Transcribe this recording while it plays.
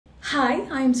Hi,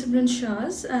 I am Simren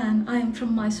and I am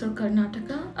from Mysore,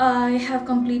 Karnataka. I have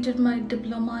completed my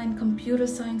diploma in computer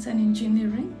science and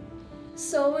engineering.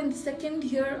 So in the second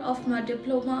year of my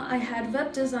diploma, I had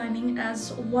web designing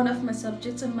as one of my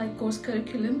subjects in my course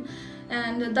curriculum,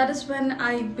 and that is when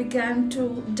I began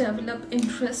to develop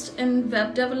interest in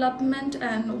web development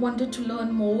and wanted to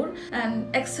learn more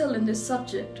and excel in this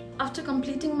subject. After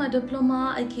completing my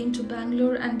diploma, I came to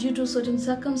Bangalore, and due to certain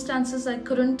circumstances, I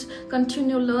couldn't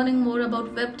continue learning more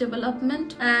about web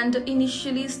development and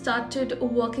initially started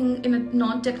working in a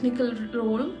non-technical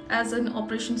role as an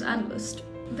operations analyst.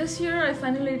 This year, I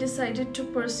finally decided to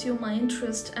pursue my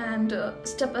interest and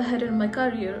step ahead in my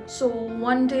career. So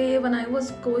one day when I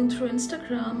was going through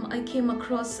Instagram, I came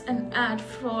across an ad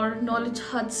for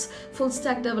KnowledgeHut's full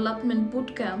stack development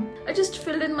bootcamp. I just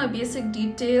filled in my basic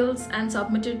details and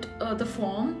submitted the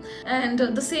form. And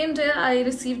the same day, I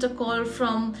received a call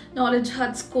from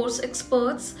KnowledgeHut's course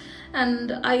experts,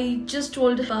 and I just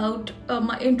told about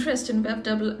my interest in web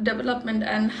development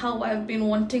and how I've been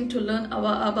wanting to learn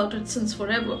about it since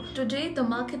forever. Today, the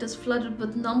market is flooded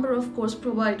with number of course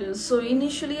providers. So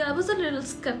initially, I was a little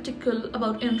skeptical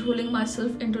about enrolling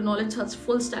myself into KnowledgeHut's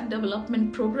full stack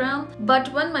development program.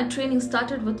 But when my training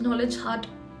started with KnowledgeHut,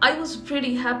 I was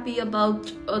pretty happy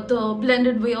about the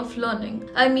blended way of learning.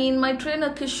 I mean, my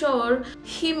trainer Kishore,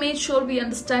 he made sure we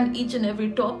understand each and every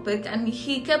topic, and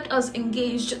he kept us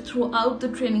engaged throughout the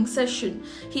training session.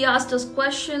 He asked us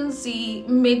questions, he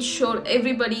made sure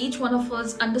each one of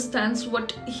us understands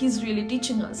what he's really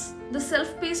teaching us. The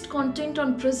self-paced content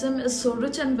on Prism is so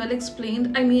rich and well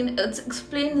explained. I mean, it's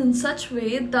explained in such a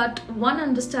way that one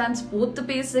understands both the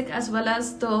basic as well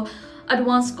as the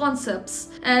advanced concepts.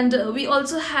 And we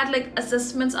also had like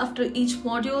assessments after each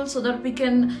module so that we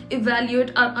can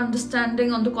evaluate our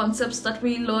understanding on the concepts that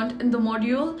we learned in the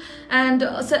module. And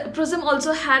Prism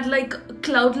also had like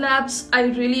cloud labs. I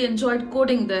really enjoyed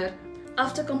coding there.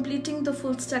 After completing the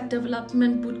full stack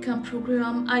development bootcamp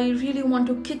program, I really want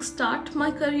to kickstart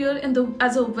my career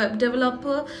as a web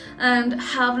developer and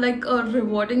have like a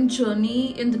rewarding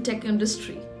journey in the tech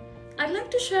industry. I'd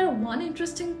like to share one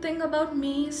interesting thing about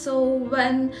me. So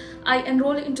when I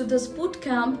enrolled into this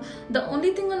bootcamp, the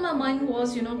only thing on my mind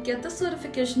was, get the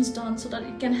certifications done so that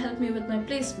it can help me with my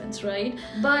placements, right?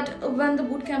 But when the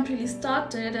bootcamp really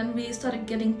started and we started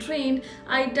getting trained,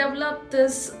 I developed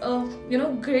this,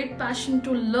 great passion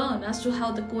to learn as to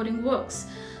how the coding works.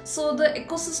 So the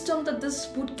ecosystem that this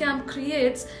bootcamp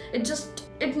creates,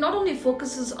 it not only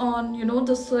focuses on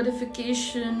the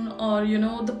certification or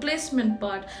the placement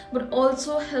part, but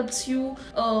also helps you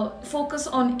focus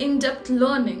on in-depth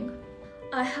learning.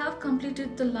 I have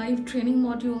completed the live training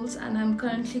modules, and I'm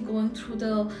currently going through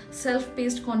the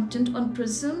self-paced content on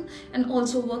Prism and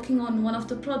also working on one of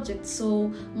the projects.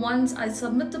 So once I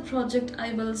submit the project,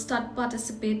 I will start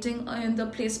participating in the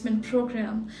placement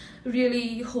program,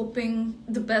 really hoping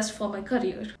the best for my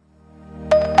career.